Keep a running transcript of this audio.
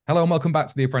Hello and welcome back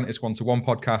to the Apprentice One-to-One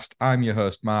podcast. I'm your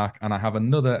host, Mark, and I have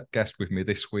another guest with me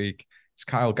this week. It's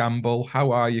Kyle Gamble.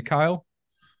 How are you, Kyle?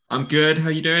 I'm good. How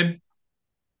you doing?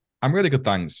 I'm really good,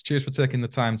 thanks. Cheers for taking the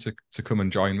time to come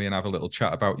and join me and have a little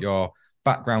chat about your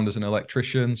background as an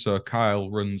electrician. So Kyle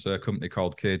runs a company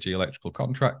called KG Electrical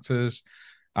Contractors,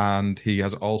 and he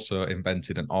has also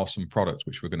invented an awesome product,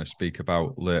 which we're going to speak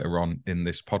about later on in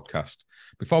this podcast.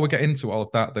 Before we get into all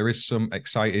of that, there is some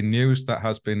exciting news that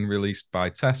has been released by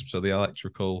TESP, so the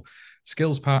Electrical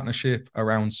Skills Partnership,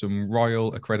 around some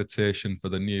royal accreditation for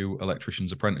the new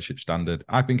Electrician's Apprenticeship Standard.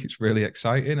 I think it's really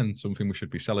exciting and something we should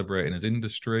be celebrating as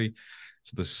industry.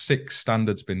 So there's 6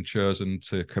 standards been chosen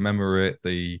to commemorate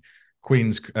the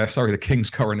King's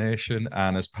coronation,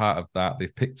 and as part of that,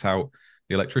 they've picked out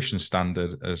the electrician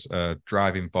standard as a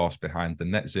driving force behind the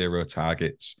net zero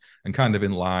targets, and kind of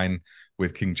in line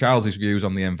with King Charles's views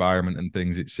on the environment and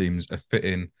things. It seems a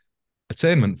fitting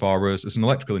attainment for us as an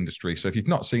electrical industry. So if you've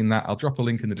not seen that, I'll drop a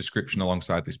link in the description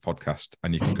alongside this podcast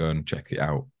and you can go and check it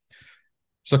out.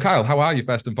 So Kyle, how are you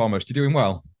first and foremost? You doing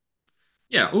well?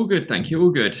 Yeah, all good. Thank you.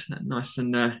 All good. Nice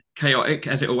and chaotic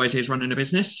as it always is running a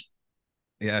business.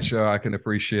 Yeah, sure. I can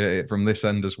appreciate it from this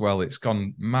end as well. It's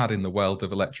gone mad in the world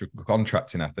of electrical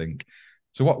contracting, I think.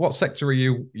 So what sector are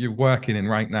you working in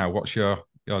right now? What's your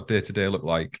day-to-day look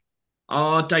like?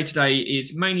 Our day to day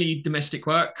is mainly domestic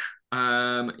work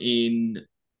in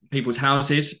people's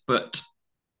houses, but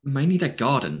mainly their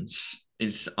gardens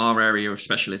is our area of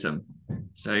specialism.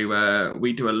 So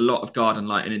we do a lot of garden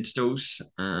lighting installs,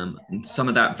 and some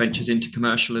of that ventures into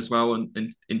commercial as well,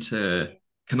 and into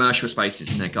commercial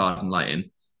spaces in their garden lighting.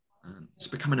 It's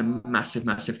becoming a massive,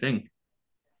 massive thing.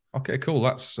 Okay, cool.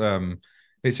 That's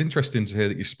it's interesting to hear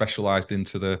that you specialised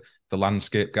into the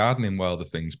landscape gardening world of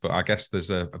things, but I guess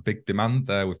there's a big demand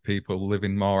there with people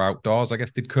living more outdoors. I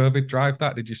guess, did COVID drive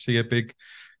that? Did you see a big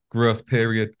growth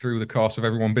period through the course of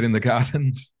everyone being in the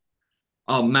gardens?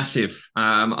 Oh, massive.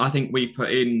 I think we've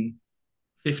put in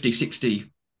 50,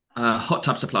 60 hot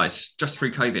tub supplies just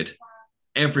through COVID.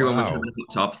 Everyone was having Wow.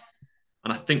 a hot tub.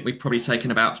 And I think we've probably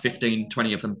taken about 15,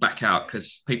 20 of them back out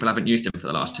because people haven't used them for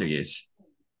the last 2 years.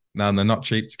 No, and they're not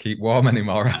cheap to keep warm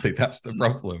anymore, are they? That's the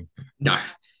problem. No,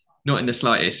 not in the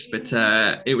slightest. But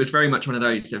it was very much one of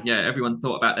those of, yeah, everyone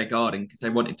thought about their garden because they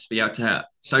wanted to be able to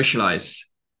socialize.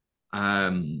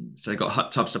 So they got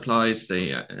hot tub supplies,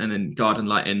 and then garden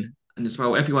lighting. And as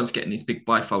well, everyone's getting these big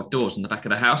bifold doors on the back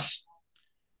of the house.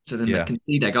 So then they Yeah. can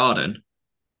see their garden.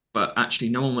 But actually,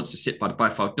 no one wants to sit by the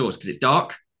bifold doors because it's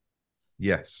dark.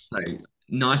 Yes. So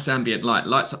nice ambient light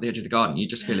lights up the edge of the garden. You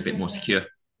just feel a bit more secure.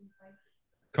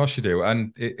 Of course you do.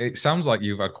 And it sounds like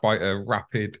you've had quite a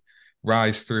rapid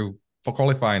rise through for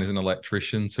qualifying as an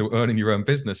electrician to owning your own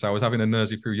business. I was having a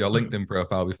nosy through your LinkedIn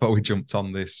profile before we jumped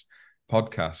on this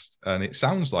podcast, and it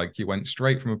sounds like you went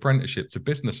straight from apprenticeship to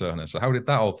business owner. So how did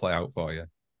that all play out for you?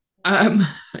 Um,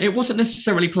 it wasn't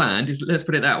necessarily planned. Let's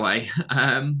put it that way.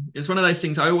 It was one of those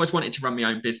things. I always wanted to run my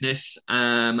own business,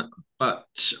 but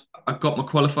I got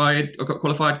qualified,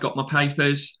 got my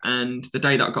papers, and the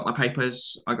day that I got my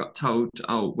papers, I got told,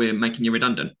 "Oh, we're making you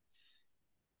redundant."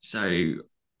 So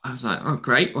I was like, "Oh,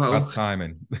 great. Bad Well,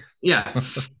 timing. yeah."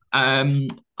 Um,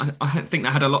 I think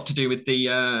that had a lot to do with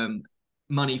the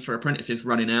money for apprentices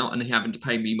running out and having to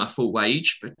pay me my full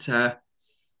wage, but.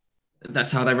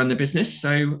 That's how they run the business.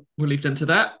 So we'll leave them to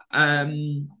that.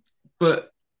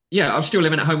 But yeah, I was still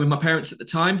living at home with my parents at the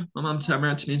time. My mum turned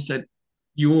around to me and said,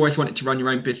 "You always wanted to run your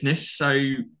own business, so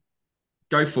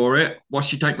go for it.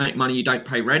 Whilst you don't make money, you don't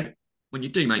pay rent. When you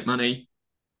do make money,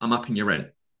 I'm upping your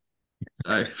rent."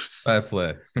 So Fair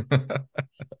play.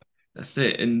 that's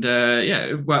it. And yeah,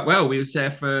 it worked well. We was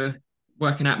there for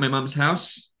working at my mum's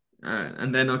house,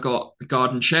 and then I got a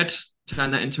garden shed,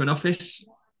 turned that into an office.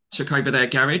 Took over their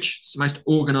garage. It's the most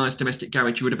organised domestic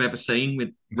garage you would have ever seen, with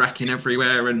racking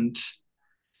everywhere and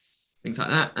things like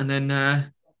that. And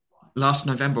then last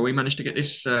November, we managed to get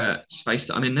this space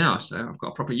that I'm in now. So I've got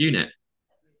a proper unit.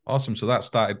 Awesome. So that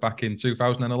started back in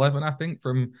 2011, I think,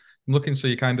 from looking. So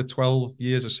you're kind of 12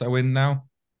 years or so in now.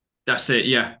 That's it.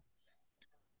 Yeah.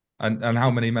 And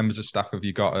how many members of staff have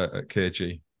you got at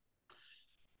KG?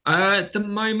 At the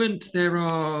moment, there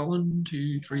are one,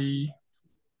 two, three,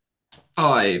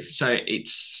 five. So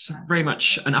it's very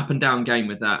much an up and down game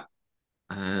with that.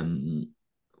 Um,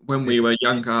 when we It, were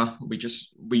younger,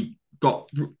 we got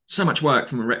so much work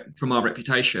from our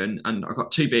reputation, and I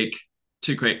got too big,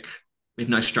 too quick, with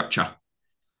no structure.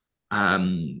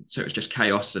 So it was just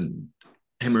chaos and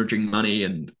hemorrhaging money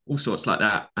and all sorts like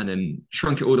that, and then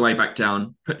shrunk it all the way back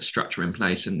down, put the structure in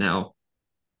place, and now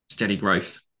steady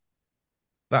growth.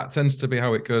 that tends to be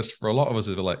how it goes for a lot of us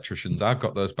as electricians. I've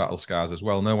got those battle scars as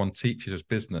well. No one teaches us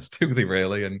business, do they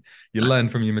really? And you learn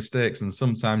from your mistakes, and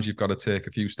sometimes you've got to take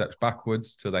a few steps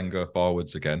backwards to then go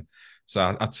forwards again.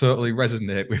 So I totally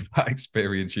resonate with that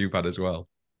experience you've had as well.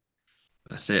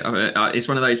 That's it. It's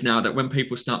one of those now that when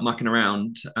people start mucking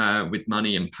around with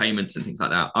money and payments and things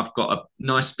like that, I've got a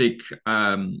nice big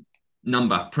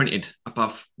number printed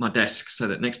above my desk so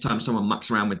that next time someone mucks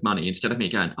around with money, instead of me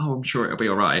going, "Oh, I'm sure it'll be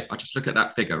all right," I just look at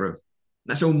that figure of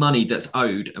that's all money that's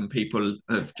owed, and people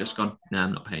have just gone, "No,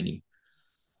 I'm not paying you."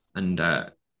 And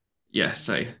yeah,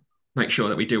 so make sure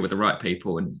that we deal with the right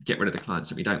people and get rid of the clients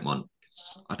that we don't want.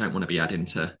 'Cause I don't want to be adding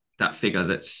to that figure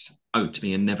that's owed to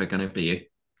me and never going to be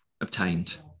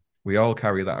obtained. We all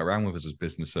carry that around with us as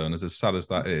business owners. As sad as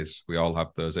that is, we all have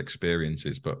those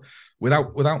experiences. But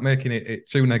without making it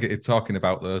too negative, talking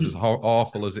about those, as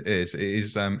awful as it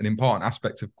is an important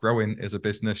aspect of growing as a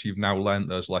business. You've now learned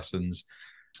those lessons,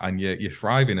 and you're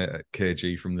thriving at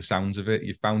KG from the sounds of it.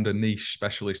 You found a niche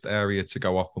specialist area to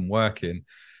go off and work in.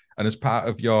 And as part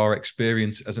of your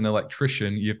experience as an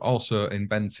electrician, you've also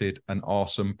invented an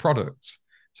awesome product.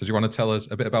 So do you want to tell us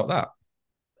a bit about that?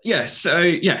 Yeah, so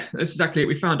yeah, that's exactly it.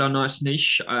 We found our nice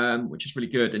niche, which is really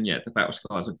good, and yeah, the battle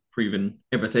scars have proven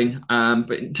everything.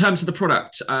 But in terms of the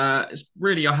product, it's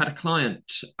really I had a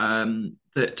client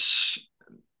that,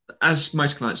 as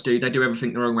most clients do, they do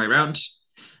everything the wrong way around.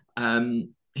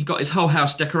 He got his whole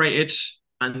house decorated,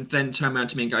 and then turned around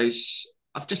to me and goes,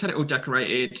 "I've just had it all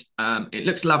decorated. It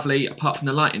looks lovely, apart from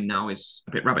the lighting now is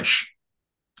a bit rubbish."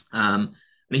 And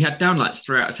he had downlights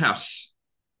throughout his house.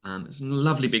 It's a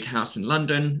lovely big house in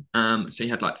London. So he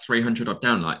had like 300 odd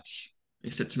downlights.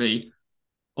 He said to me,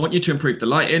 "I want you to improve the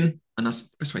lighting." And that's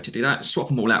the best way to do that. Swap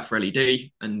them all out for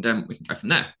LED and we can go from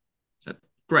there. So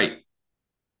great.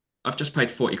 I've just paid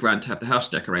 40 grand to have the house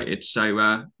decorated.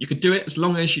 So you could do it as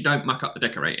long as you don't muck up the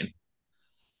decorating.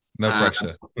 No Uh,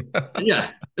 pressure.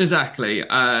 yeah, exactly.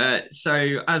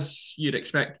 So as you'd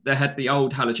expect, they had the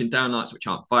old halogen downlights, which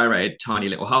aren't fire rated, tiny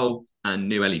little hole, and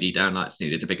new LED downlights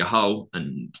needed a bigger hole.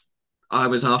 And I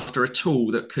was after a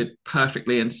tool that could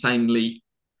perfectly, insanely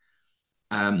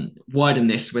widen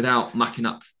this without mucking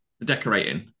up the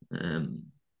decorating. You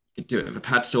could do it with a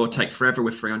pad saw, take forever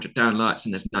with 300 downlights,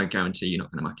 and there's no guarantee you're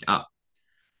not going to muck it up.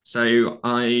 So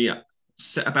I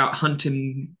set about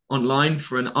hunting online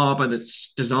for an arbor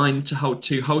that's designed to hold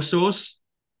two hole saws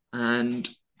and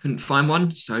couldn't find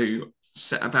one. So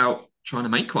set about trying to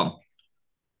make one.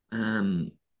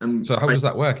 And So how does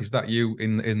that work? Is that you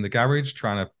in the garage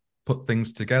trying to put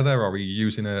things together, or are you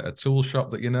using a tool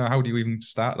shop that you know? How do you even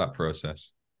start that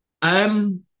process?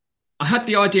 um, I had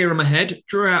the idea in my head,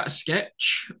 drew out a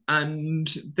sketch,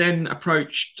 and then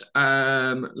approached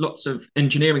lots of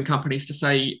engineering companies to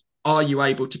say, "Are you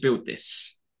able to build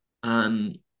this?"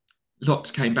 Um,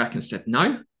 Lots came back and said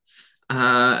no.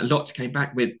 Lots came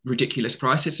back with ridiculous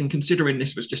prices. And considering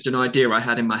this was just an idea I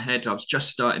had in my head, I was just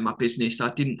starting my business.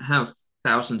 I didn't have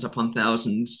thousands upon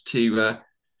thousands to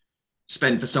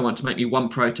spend for someone to make me one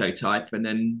prototype and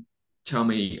then tell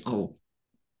me, "Oh,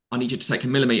 I need you to take a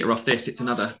millimeter off this." It's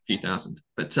another few thousand.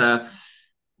 But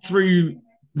through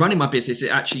running my business, it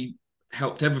actually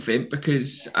helped everything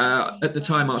because at the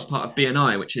time I was part of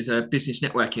BNI, which is a business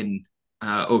networking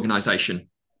organization.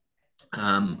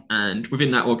 And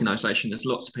within that organization, there's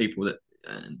lots of people that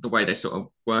the way they sort of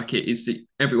work it is that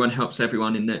everyone helps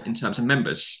everyone in terms of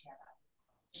members.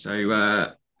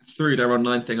 So through their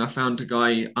online thing, I found a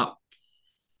guy up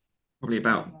probably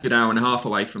about a good hour and a half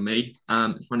away from me.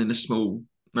 Running a small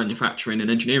manufacturing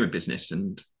and engineering business,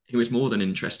 and he was more than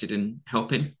interested in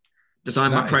helping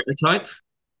design my Nice. prototype.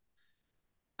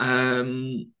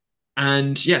 Um,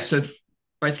 and yeah, so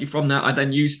basically from that, I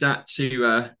then used that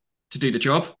to do the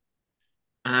job.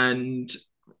 And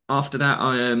after that,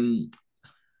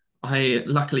 I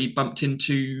luckily bumped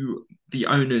into the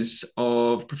owners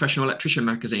of Professional Electrician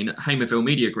magazine at Hamerville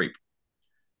Media Group,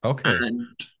 Okay.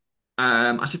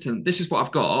 and I said to them, "This is what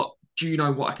I've got. Do you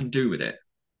know what I can do with it?"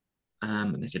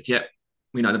 And they said, "Yep,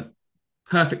 we know the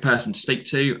perfect person to speak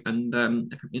to," and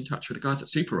they put me in touch with the guys at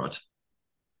Super Rod.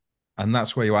 And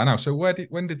that's where you are now. So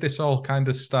when did this all kind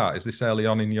of start? Is this early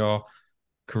on in your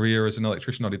career as an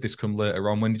electrician, or did this come later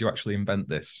on? When did you actually invent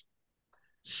this?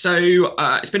 So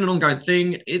it's been an ongoing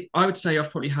thing. I would say I've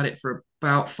probably had it for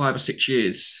about 5 or 6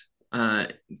 years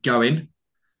going.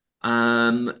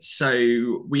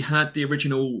 So we had the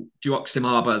original Duoxim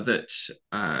Arbor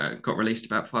that got released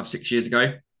about 5 or 6 years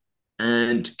ago,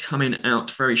 and coming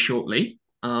out very shortly,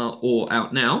 or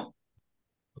out now,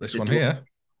 is This the one here.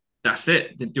 that's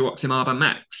it, the Duoxim Arbor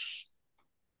Max.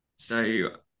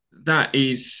 So that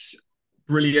is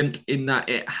brilliant in that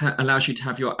it allows you to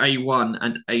have your A1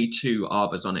 and A2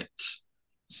 arbors on it.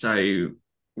 So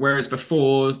whereas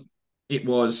before it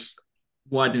was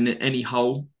widening any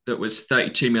hole that was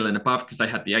 32 mil and above because they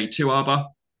had the A2 arbor,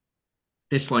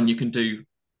 this one you can do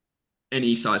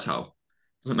any size hole.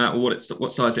 Doesn't matter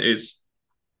what size it is.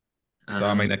 So,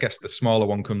 I mean, And I guess the smaller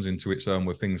one comes into its own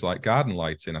with things like garden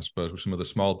lighting, I suppose, with some of the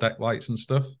small deck lights and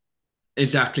stuff.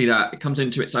 exactly that. It comes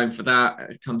into its own for that.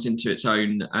 It comes into its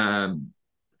own,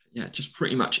 yeah, just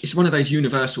pretty much. It's one of those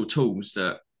universal tools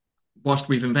that, whilst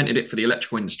we've invented it for the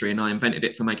electrical industry and I invented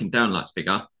it for making downlights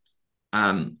bigger,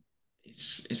 um,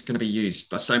 it's going to be used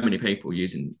by so many people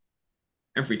using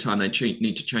every time they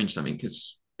need to change something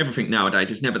because everything nowadays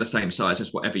is never the same size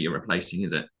as whatever you're replacing,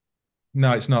 is it?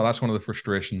 No, it's not. That's one of the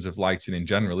frustrations of lighting in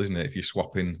general, isn't it? If you're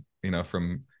swapping,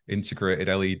 from integrated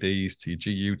LEDs to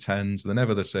your GU10s, they're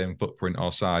never the same footprint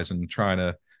or size, and trying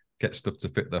to get stuff to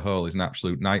fit the hole is an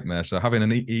absolute nightmare. So having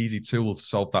an easy tool to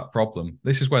solve that problem,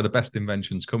 this is where the best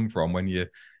inventions come from. When you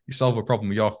solve a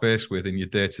problem you're faced with in your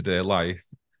day-to-day life,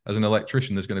 as an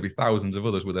electrician, there's going to be thousands of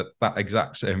others with that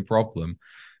exact same problem.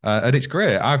 And it's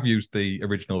great. I've used the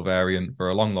original variant for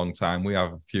a long, long time. We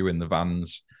have a few in the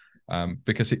vans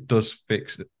because it does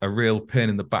fix a real pain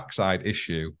in the backside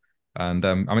issue. And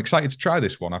I'm excited to try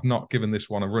this one. I've not given this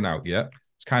one a run out yet.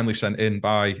 It's kindly sent in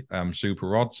by Super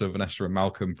Rod. So Vanessa and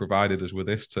Malcolm provided us with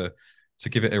this to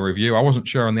give it a review. I wasn't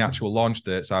sure on the actual launch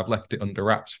date, so I've left it under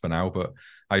wraps for now. But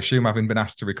I assume having been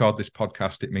asked to record this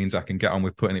podcast, it means I can get on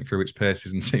with putting it through its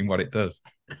paces and seeing what it does.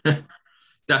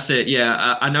 That's it.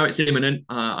 Yeah, I know it's imminent.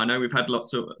 I know we've had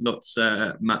lots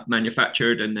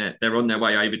manufactured, and they're on their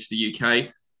way over to the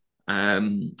UK.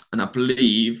 And I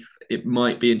believe it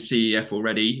might be in CEF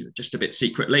already, just a bit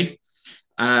secretly.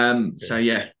 So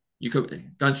yeah, you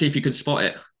could go and see if you can spot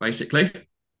it, basically.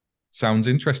 Sounds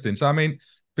interesting. So I mean,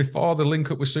 before the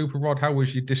link up with Super Rod, how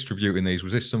was you distributing these?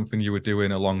 Was this something you were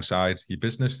doing alongside your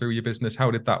business, through your business? How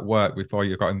did that work before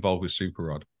you got involved with Super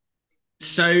Rod?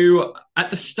 So at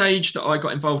the stage that I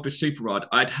got involved with Super Rod,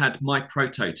 I'd had my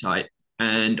prototype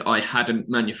and I hadn't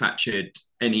manufactured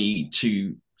any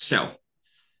to sell.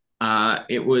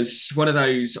 It was one of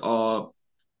those of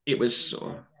it was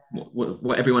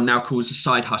what everyone now calls a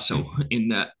side hustle. In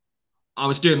that I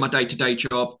was doing my day-to-day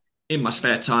job in my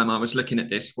spare time. I was looking at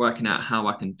this, working out how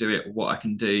I can do it, what I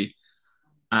can do,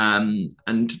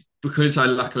 and because I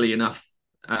luckily enough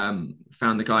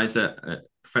found the guys at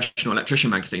Professional Electrician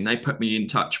magazine, they put me in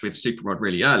touch with Super Rod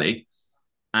really early,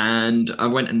 and I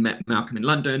went and met Malcolm in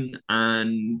London,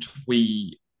 and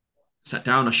we sat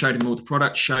down. I showed him all the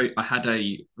products. I had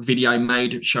a video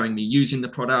made showing me using the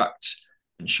product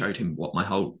and showed him what my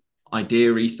whole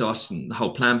idea, ethos, and the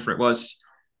whole plan for it was.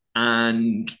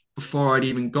 And before I'd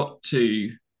even got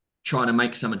to trying to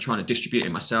make some and trying to distribute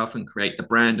it myself and create the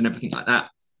brand and everything like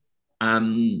that,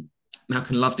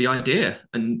 Malcolm loved the idea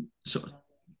and sort of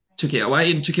took it away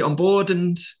and took it on board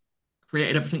and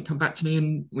created everything come back to me.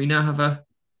 And we now have a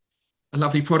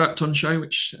lovely product on show,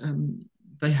 which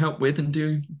they help with and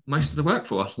do most of the work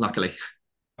for, luckily.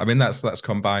 I mean, that's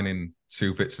combining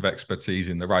two bits of expertise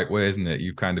in the right way, isn't it?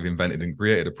 You've kind of invented and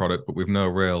created a product, but with no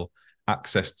real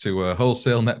access to a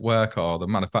wholesale network or the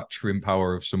manufacturing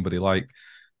power of somebody like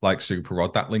Super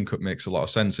Rod. That link up makes a lot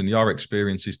of sense. And your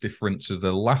experience is different to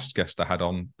the last guest I had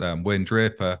on, Wayne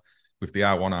Draper, with the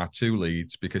R1, R2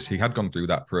 leads, because he had gone through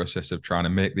that process of trying to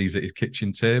make these at his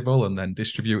kitchen table and then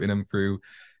distributing them through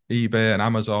eBay and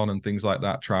Amazon and things like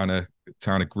that, trying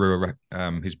to grow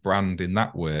his brand in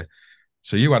that way.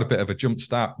 So you had a bit of a jump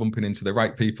start, bumping into the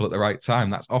right people at the right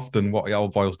time. That's often what it all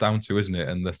boils down to, isn't it?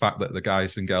 And the fact that the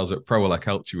guys and girls at ProElec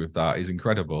helped you with that is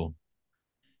incredible.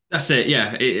 That's it.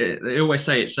 Yeah, they always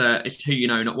say it's who you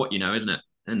know, not what you know, isn't it?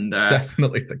 And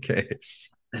Definitely the case.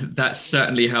 that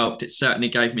certainly helped. It certainly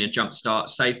gave me a jump start,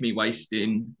 saved me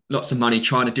wasting lots of money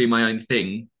trying to do my own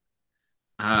thing.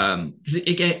 Because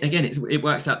it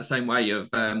works out the same way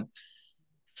of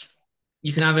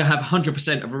you can either have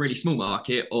 100% of a really small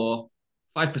market or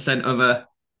 5%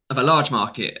 of a large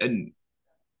market, and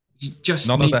you just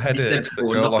None of need the to be headaches that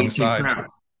sensible and go not be too alongside proud. none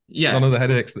Yeah, of the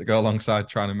headaches that go alongside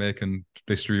trying to make and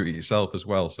distribute it yourself as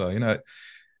well. So,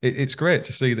 it's great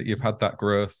to see that you've had that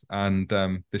growth, and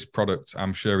this product,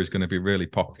 I'm sure, is going to be really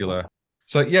popular.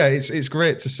 So, yeah, it's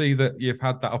great to see that you've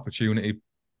had that opportunity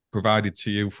provided to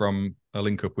you from a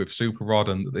link up with Super Rod,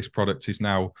 and that this product is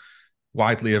now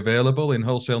widely available in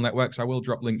wholesale networks. I will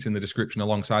drop links in the description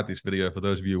alongside this video for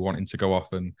those of you wanting to go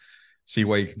off and see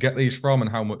where you can get these from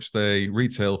and how much they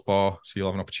retail for, so you'll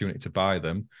have an opportunity to buy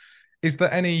them. Is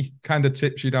there any kind of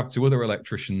tips you'd have to other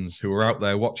electricians who are out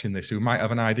there watching this, who might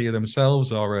have an idea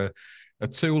themselves or a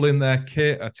tool in their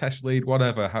kit, a test lead,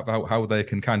 whatever, how they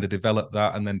can kind of develop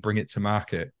that and then bring it to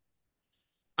market?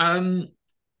 Um,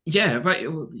 yeah, but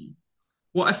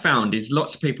what I found is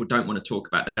lots of people don't want to talk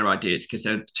about their ideas because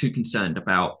they're too concerned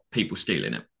about people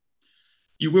stealing it.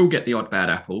 You will get the odd bad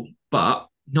apple, but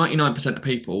 99% of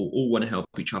people all want to help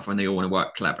each other and they all want to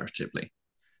work collaboratively.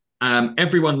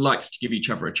 Everyone likes to give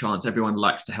each other a chance. Everyone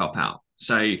likes to help out.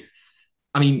 So,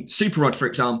 I mean, Super Rod, for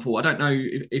example, I don't know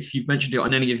if you've mentioned it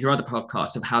on any of your other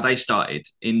podcasts of how they started,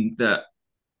 in that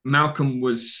Malcolm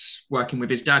was working with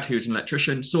his dad, who was an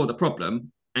electrician, saw the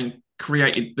problem and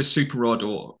created the Super Rod,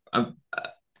 or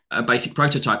a basic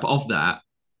prototype of that,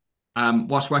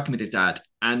 whilst working with his dad,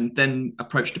 and then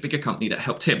approached a bigger company that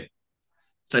helped him.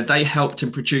 So they helped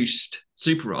and produced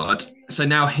Super Rod. So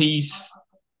now he's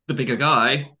the bigger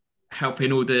guy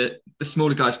helping all the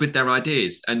smaller guys with their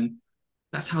ideas, and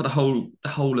that's how the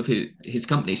whole of his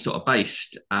company is sort of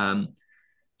based.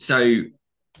 So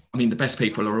I mean, the best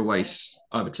people are always,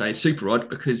 I would say, Super Rod,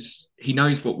 because he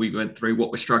knows what we went through,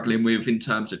 what we're struggling with in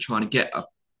terms of trying to get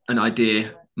an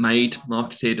idea made,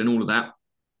 marketed, and all of that.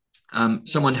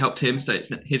 Someone helped him, so it's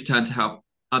his turn to help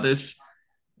others.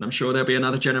 And I'm sure there'll be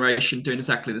another generation doing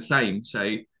exactly the same.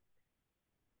 So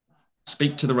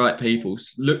speak to the right people,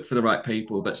 look for the right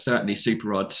people, but certainly Super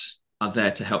Rods are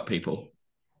there to help people.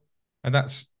 And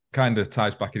that's kind of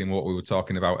ties back in what we were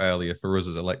talking about earlier for us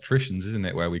as electricians, isn't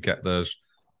it? Where we get those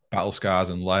battle scars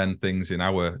and learn things in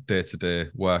our day-to-day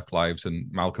work lives.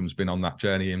 And Malcolm's been on that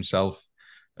journey himself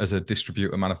as a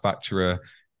distributor, manufacturer,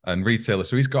 and retailer.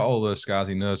 So he's got all those scars.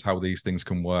 He knows how these things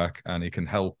can work, and he can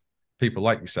help people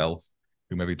like yourself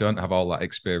who maybe don't have all that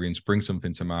experience bring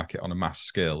something to market on a mass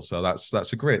scale. So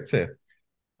that's a great tip.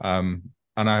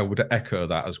 And I would echo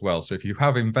that as well. So if you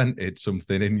have invented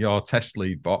something in your test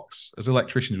lead box, as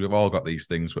electricians, we've all got these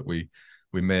things that we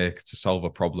make to solve a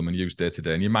problem and use day to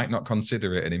day. And you might not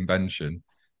consider it an invention,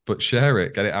 but share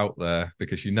it, get it out there,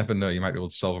 because you never know, you might be able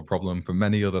to solve a problem for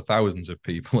many other thousands of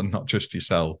people and not just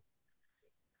yourself.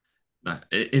 No,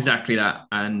 exactly that.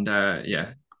 And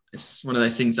yeah, it's one of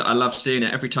those things that I love seeing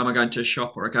it every time I go into a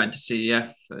shop or I go into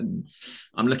CEF, and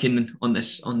I'm looking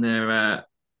on their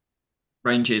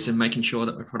ranges and making sure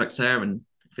that the product's there. And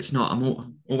if it's not,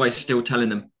 I'm always still telling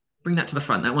them, bring that to the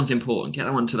front. That one's important. Get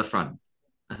that one to the front.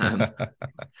 Um,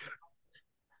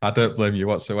 I don't blame you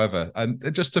whatsoever.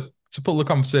 And just to pull the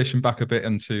conversation back a bit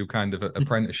into kind of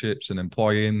apprenticeships and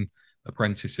employing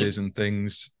apprentices and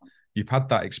things, you've had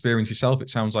that experience yourself. It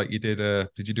sounds like you did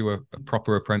you do a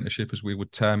proper apprenticeship, as we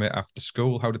would term it, after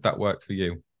school? How did that work for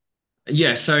you?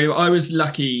 yeah, so I was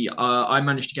lucky. I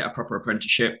managed to get a proper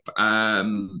apprenticeship.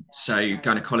 So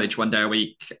going to college 1 day a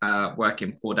week,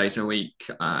 working 4 days a week,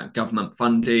 government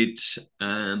funded.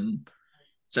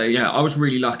 So yeah, I was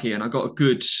really lucky, and I got a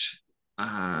good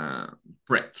uh,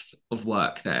 breadth of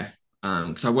work there.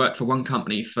 Because I worked for one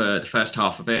company for the first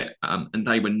half of it, and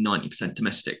they were 90%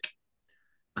 domestic.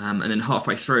 And then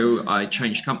halfway through, I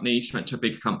changed companies, went to a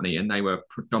bigger company, and they were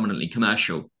predominantly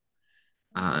commercial.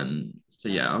 So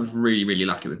yeah, I was really, really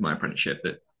lucky with my apprenticeship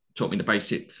that taught me the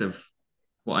basics of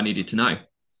what I needed to know.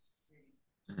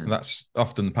 And Um, that's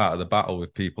often part of the battle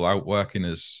with people out working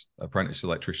as apprentice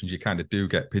electricians. You kind of do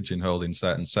get pigeonholed in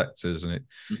certain sectors, and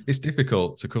it's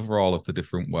difficult to cover all of the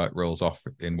different work roles off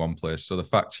in one place. So the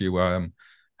fact you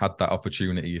had that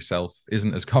opportunity yourself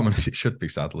isn't as common as it should be,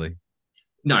 sadly.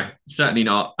 no, certainly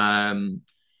not.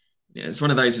 Yeah, it's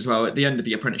one of those as well. At the end of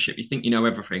the apprenticeship, you think you know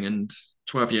everything, and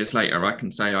 12 years later, I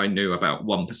can say I knew about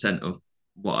 1% of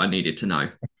what I needed to know.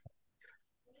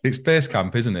 It's base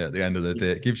camp, isn't it? At the end of the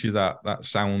day, it gives you that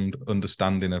sound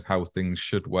understanding of how things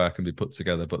should work and be put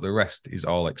together. But the rest is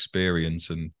all experience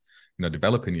and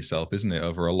developing yourself, isn't it,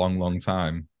 over a long, long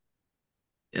time.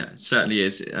 Yeah, it certainly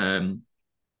is.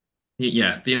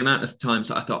 Yeah, the amount of times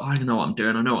that I thought, I know what I'm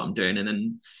doing, I know what I'm doing, and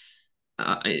then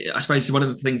I suppose one of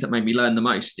the things that made me learn the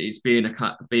most is being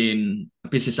a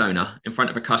business owner in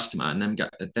front of a customer, and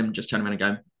them just turn around and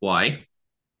go, why?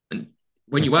 And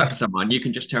when you work for someone, you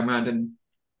can just turn around and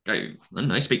go, I don't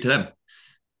know, speak to them.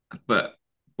 But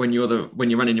when you're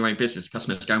running your own business,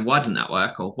 customers going, why doesn't that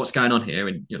work? Or what's going on here?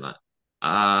 And you're like,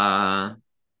 uh,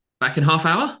 back in half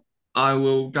hour, I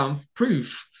will go and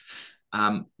prove.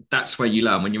 That's where you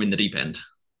learn when you're in the deep end.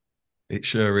 It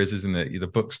sure is, isn't it? The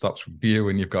buck stops with you,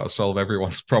 and you've got to solve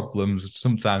everyone's problems,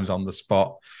 sometimes on the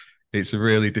spot. It's a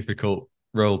really difficult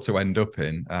role to end up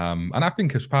in. And I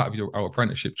think as part of our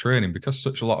apprenticeship training, because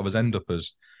such a lot of us end up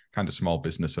as kind of small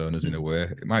business owners in a way,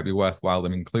 it might be worthwhile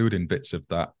them including bits of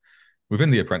that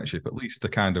within the apprenticeship, at least a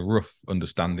kind of rough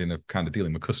understanding of kind of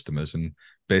dealing with customers and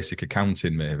basic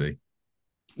accounting, maybe.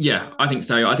 Yeah, I think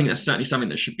so. I think that's certainly something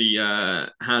that should be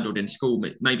handled in school,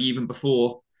 maybe even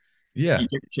before Yeah. you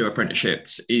get to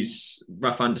apprenticeships, is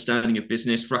rough understanding of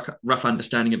business, rough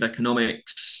understanding of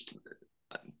economics.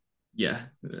 Yeah,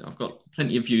 I've got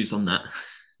plenty of views on that.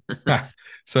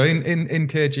 So in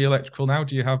KG Electrical now,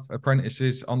 do you have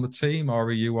apprentices on the team, or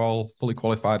are you all fully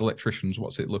qualified electricians?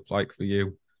 What's it look like for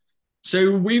you?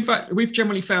 So we've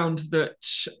generally found that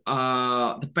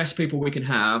the best people we can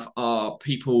have are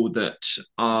people that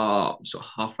are sort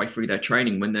of halfway through their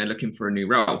training when they're looking for a new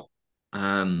role.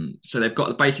 So they've got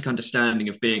the basic understanding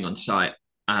of being on site,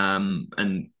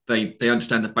 and they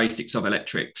understand the basics of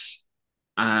electrics.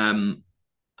 Um,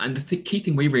 and the key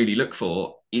thing we really look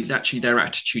for is actually their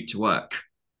attitude to work.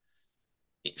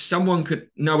 Someone could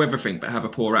know everything but have a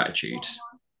poor attitude.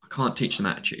 I can't teach them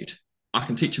attitude. I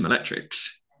can teach them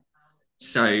electrics.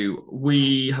 So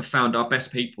we have found our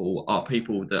best people are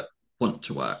people that want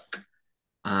to work.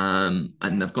 And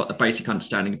they've got the basic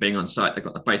understanding of being on site. They've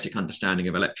got the basic understanding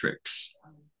of electrics.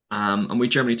 And we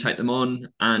generally take them on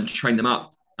and train them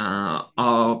up.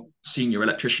 Our senior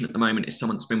electrician at the moment is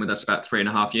someone that's been with us about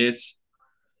 3.5 years.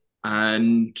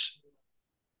 And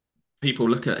people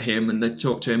look at him and they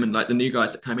talk to him, and like the new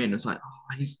guys that come in, it's like,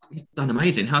 oh, he's done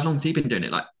amazing. How long has he been doing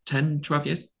it? Like 10, 12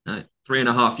 years? No,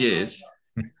 3.5 years.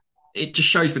 It just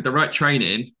shows with the right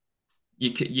training,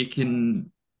 you can you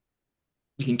can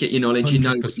you can get your knowledge. You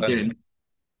know what you're 100%. doing.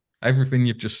 Everything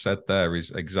you've just said there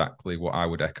is exactly what I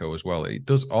would echo as well. It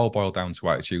does all boil down to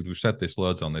attitude. We've said this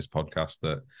loads on this podcast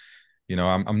that,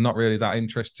 I'm not really that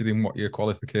interested in what your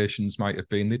qualifications might have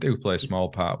been. They do play a small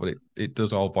part, but it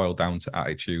does all boil down to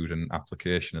attitude and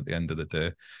application at the end of the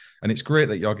day. And it's great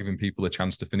that you're giving people a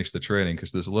chance to finish the training,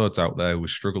 because there's loads out there who are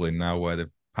struggling now where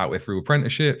they've partway through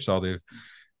apprenticeships, or they've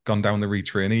gone down the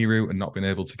retrainee route and not been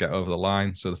able to get over the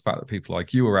line. So the fact that people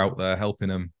like you are out there helping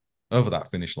them over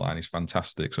that finish line is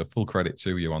fantastic. So full credit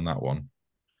to you on that one.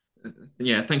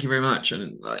 Yeah, thank you very much.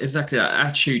 And exactly that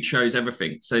attitude shows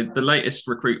everything. So the latest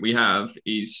recruit we have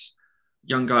is a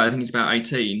young guy. I think he's about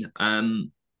 18.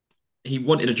 He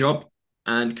wanted a job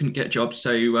and couldn't get a job.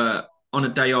 So on a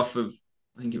day off of,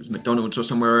 I think it was McDonald's or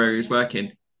somewhere where he was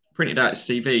working, printed out his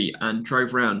CV and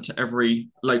drove around to every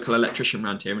local electrician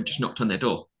around here and just knocked on their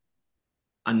door.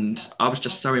 And I was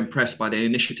just so impressed by the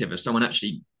initiative of someone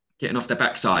actually getting off their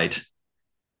backside,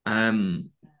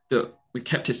 that we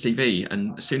kept his CV.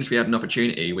 And as soon as we had an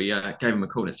opportunity, we gave him a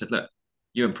call and said, "Look,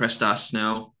 you impressed us.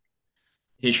 Now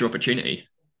here's your opportunity."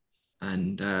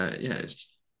 And yeah, it's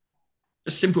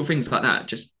just simple things like that.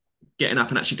 Just getting up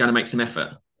and actually going to make some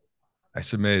effort.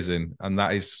 It's amazing. And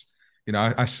that is,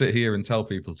 I sit here and tell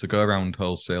people to go around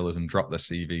wholesalers and drop their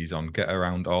CVs on, get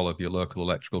around all of your local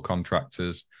electrical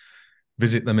contractors,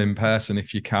 visit them in person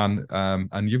if you can.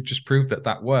 And you've just proved that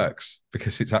that works,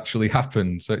 because it's actually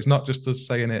happened. So it's not just us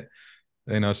saying it,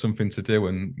 something to do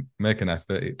and make an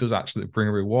effort. It does actually bring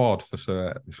a reward for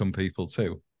some people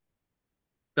too.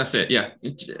 That's it. Yeah,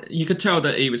 you could tell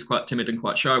that he was quite timid and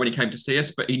quite shy when he came to see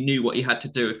us, but he knew what he had to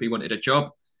do if he wanted a job.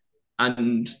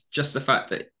 And just the fact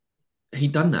that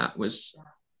he'd done that was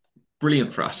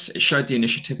brilliant for us. It showed the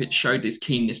initiative. It showed his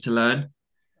keenness to learn.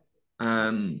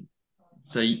 Um,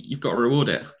 so you've got to reward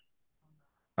it.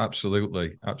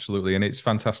 Absolutely, absolutely, and it's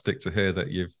fantastic to hear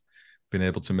that you've been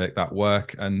able to make that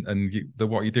work, and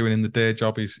what you're doing in the day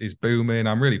job is booming.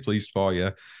 I'm really pleased for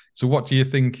you. So, what do you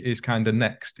think is kind of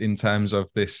next in terms of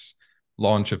this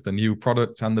launch of the new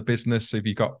product and the business? Have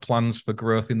you got plans for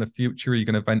growth in the future? Are you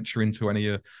going to venture into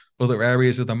any other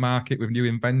areas of the market with new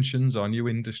inventions or new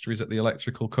industries at the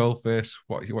electrical coalface?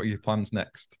 What are your plans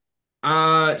next?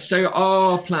 So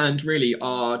our plans really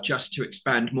are just to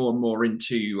expand more and more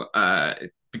into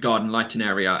the garden lighting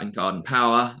area and garden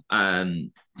power.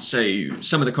 So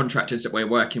some of the contractors that we're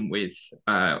working with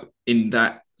in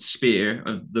that sphere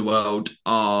of the world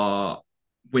are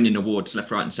winning awards left,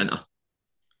 right, and centre.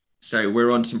 So we're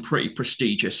on some pretty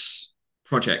prestigious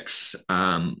projects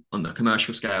on the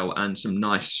commercial scale and some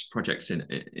nice projects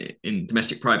in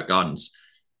domestic private gardens.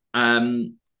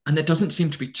 And there doesn't seem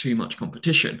to be too much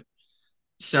competition.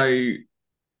 So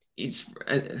it's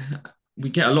we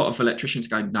get a lot of electricians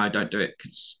going, no, don't do it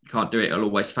because you can't do it. It'll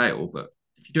always fail. But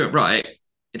if you do it right,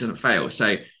 it doesn't fail.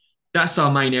 So that's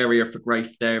our main area for growth.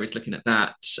 There is looking at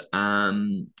that.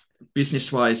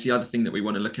 Business wise, the other thing that we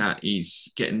want to look at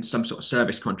is getting some sort of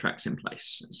service contracts in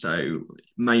place. So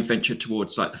may venture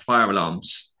towards like the fire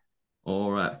alarms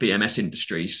or BMS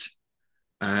industries.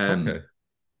 Um, Okay.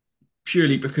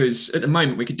 Purely because at the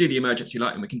moment we can do the emergency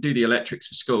lighting, we can do the electrics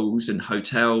for schools and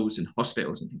hotels and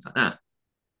hospitals and things like that.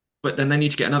 But then they need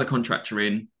to get another contractor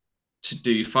in to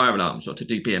do fire alarms or to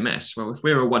do BMS. Well, if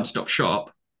we're a one-stop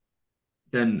shop,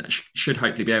 then should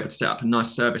hopefully be able to set up a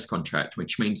nice service contract,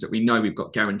 which means that we know we've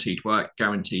got guaranteed work,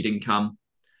 guaranteed income,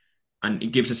 and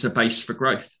it gives us a base for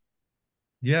growth.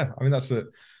 Yeah, I mean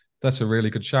that's a really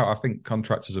good shout. I think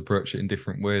contractors approach it in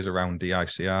different ways around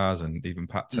DICRs and even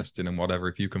pat Mm. testing and whatever.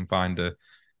 If you can find a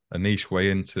niche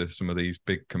way into some of these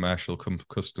big commercial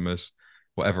customers,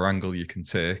 whatever angle you can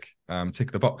take,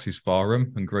 tick the boxes for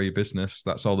them and grow your business.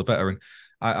 That's all the better. And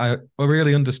I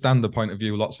really understand the point of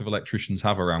view lots of electricians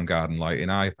have around garden lighting.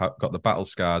 I've got the battle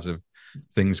scars of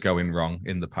things going wrong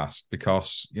in the past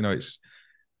because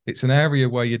it's an area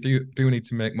where you do need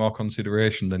to make more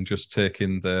consideration than just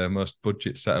taking the most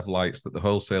budget set of lights that the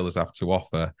wholesalers have to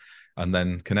offer and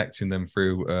then connecting them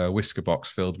through a whisker box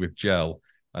filled with gel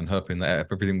and hoping that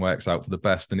everything works out for the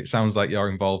best. And it sounds like you're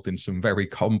involved in some very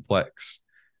complex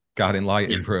garden Yeah.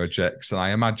 lighting projects, and I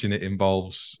imagine it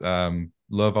involves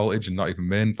low voltage and not even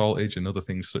main voltage and other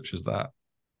things such as that.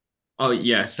 Oh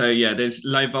yeah, so yeah, there's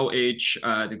low voltage.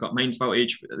 They've got mains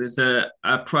voltage. There's a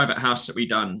private house that we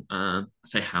done. I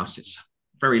say house, it's a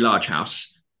very large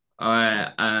house.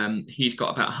 He's got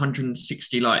about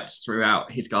 160 lights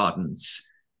throughout his gardens.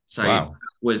 So that Wow,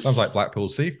 sounds was, like Blackpool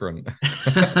seafront.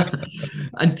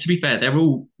 and to be fair, they're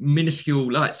all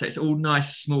minuscule lights. So it's all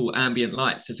nice, small ambient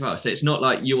lights as well. So it's not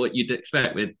like what you'd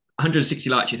expect with 160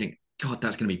 lights. You think, God,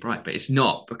 that's going to be bright, but it's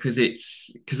not because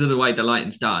of the way the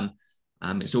lighting's done.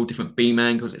 It's all different beam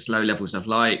angles. It's low levels of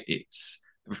light. It's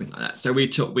everything like that. So we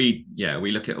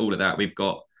look at all of that. We've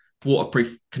got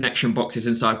waterproof connection boxes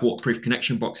inside waterproof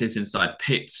connection boxes inside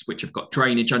pits, which have got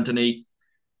drainage underneath.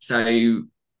 So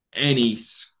any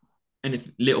any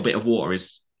little bit of water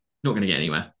is not going to get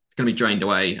anywhere. It's going to be drained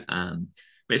away.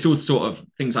 But it's all sort of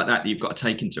things like that you've got to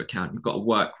take into account. You've got to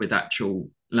work with actual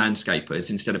landscapers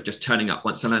instead of just turning up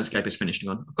once the landscape is finished and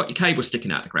gone, I've got your cable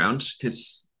sticking out the ground,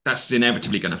 because that's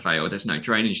inevitably going to fail. There's no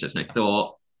drainage, there's no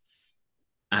thought.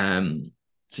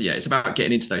 So yeah, it's about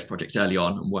getting into those projects early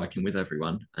on and working with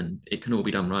everyone, and it can all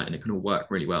be done right and it can all work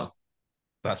really well.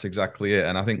 That's exactly it.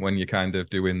 And I think when you're kind of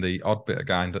doing the odd bit of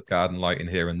garden lighting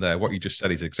here and there, what you just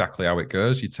said is exactly how it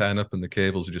goes. You turn up and the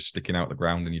cables are just sticking out the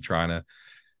ground and you're trying to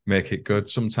make it good.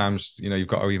 Sometimes, you've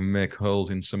got to even make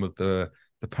holes in some of the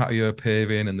patio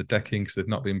paving and the decking because they've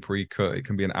not been pre-cut. It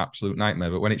can be an absolute nightmare.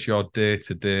 But when it's your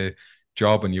day-to-day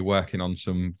job and you're working on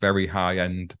some very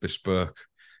high-end bespoke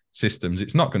systems,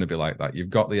 it's not going to be like that.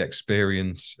 You've got the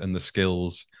experience and the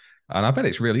skills. And I bet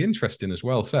it's really interesting as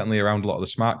well, certainly around a lot of the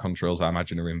smart controls I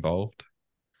imagine are involved.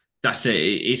 That's it.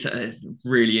 It's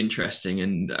really interesting,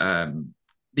 and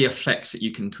the effects that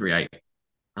you can create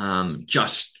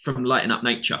just from lighting up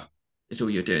nature is all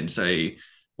you're doing. So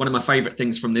one of my favorite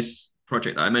things from this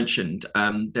project that I mentioned,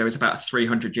 there is about a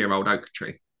 300-year-old oak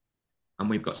tree, and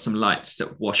we've got some lights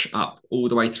that wash up all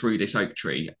the way through this oak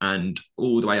tree and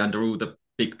all the way under all the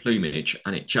big plumage,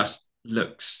 and it just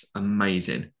looks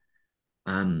amazing.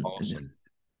 And Awesome. there's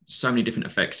so many different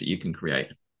effects that you can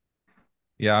create.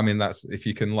 Yeah, I mean, that's if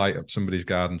you can light up somebody's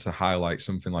garden to highlight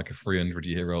something like a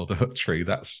 300-year-old oak tree,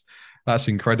 that's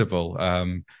incredible.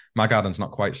 My garden's not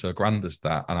quite so grand as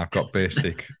that, and I've got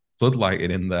basic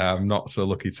floodlighting in there. I'm not so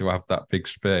lucky to have that big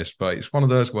space, but it's one of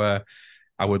those where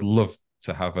I would love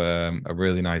to have a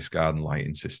really nice garden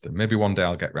lighting system. Maybe one day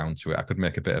I'll get round to it. I could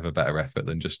make a bit of a better effort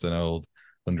than just an old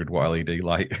 100-watt LED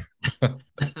light.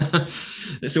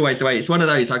 It's always the way. It's one of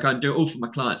those I go and do it all for my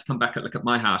clients, come back and look at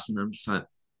my house, and I'm just like,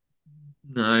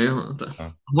 no,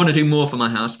 I want to do more for my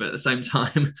house, but at the same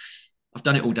time, I've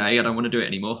done it all day. I don't want to do it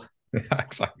anymore. Yeah,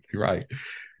 exactly right.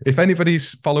 If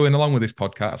anybody's following along with this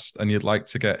podcast and you'd like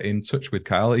to get in touch with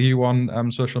Kyle, are you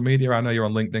on social media? I know you're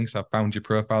on LinkedIn, so I've found your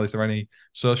profile. Is there any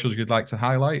socials you'd like to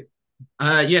highlight?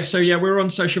 So we're on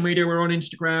social media. We're on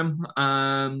Instagram,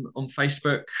 on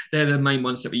Facebook. They're the main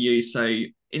ones that we use. So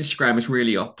Instagram is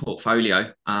really our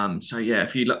portfolio. So yeah,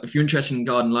 if you're interested in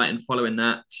garden light and following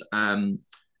that,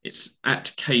 it's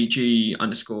at KG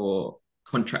underscore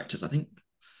contractors, I think.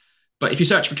 But if you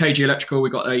search for KG Electrical,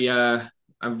 we've got a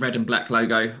red and black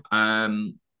logo.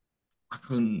 I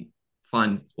couldn't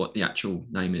find what the actual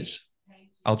name is.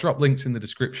 I'll drop links in the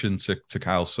description to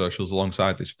Kyle's socials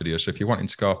alongside this video. So if you're wanting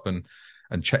to go off and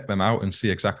check them out and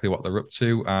see exactly what they're up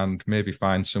to and maybe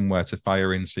find somewhere to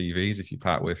fire in CVs if you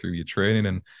partway through your training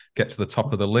and get to the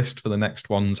top of the list for the next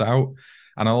ones out.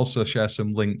 And I'll also share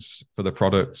some links for the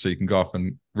product so you can go off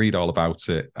and read all about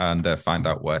it and find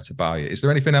out where to buy it. Is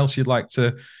there anything else you'd like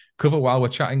to cover while we're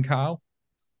chatting, Kyle?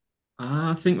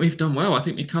 I think we've done well. I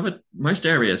think we covered most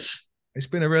areas. It's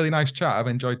been a really nice chat. I've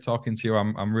enjoyed talking to you.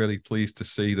 I'm really pleased to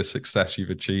see the success you've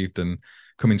achieved and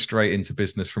coming straight into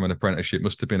business from an apprenticeship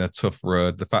must have been a tough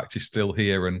road. The fact you're still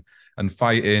here and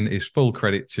fighting is full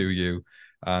credit to you.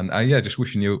 And yeah, just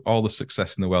wishing you all the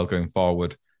success in the world going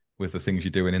forward with the things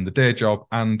you're doing in the day job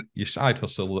and your side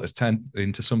hustle that has turned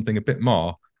into something a bit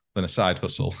more than a side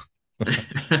hustle.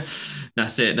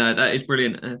 That's it. No, that is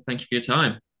brilliant. Thank you for your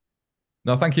time.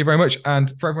 No, thank you very much.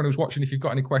 And for everyone who's watching, if you've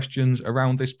got any questions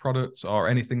around this product or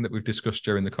anything that we've discussed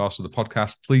during the course of the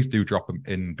podcast, please do drop them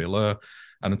in below.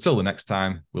 And until the next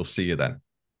time, we'll see you then.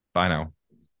 Bye now.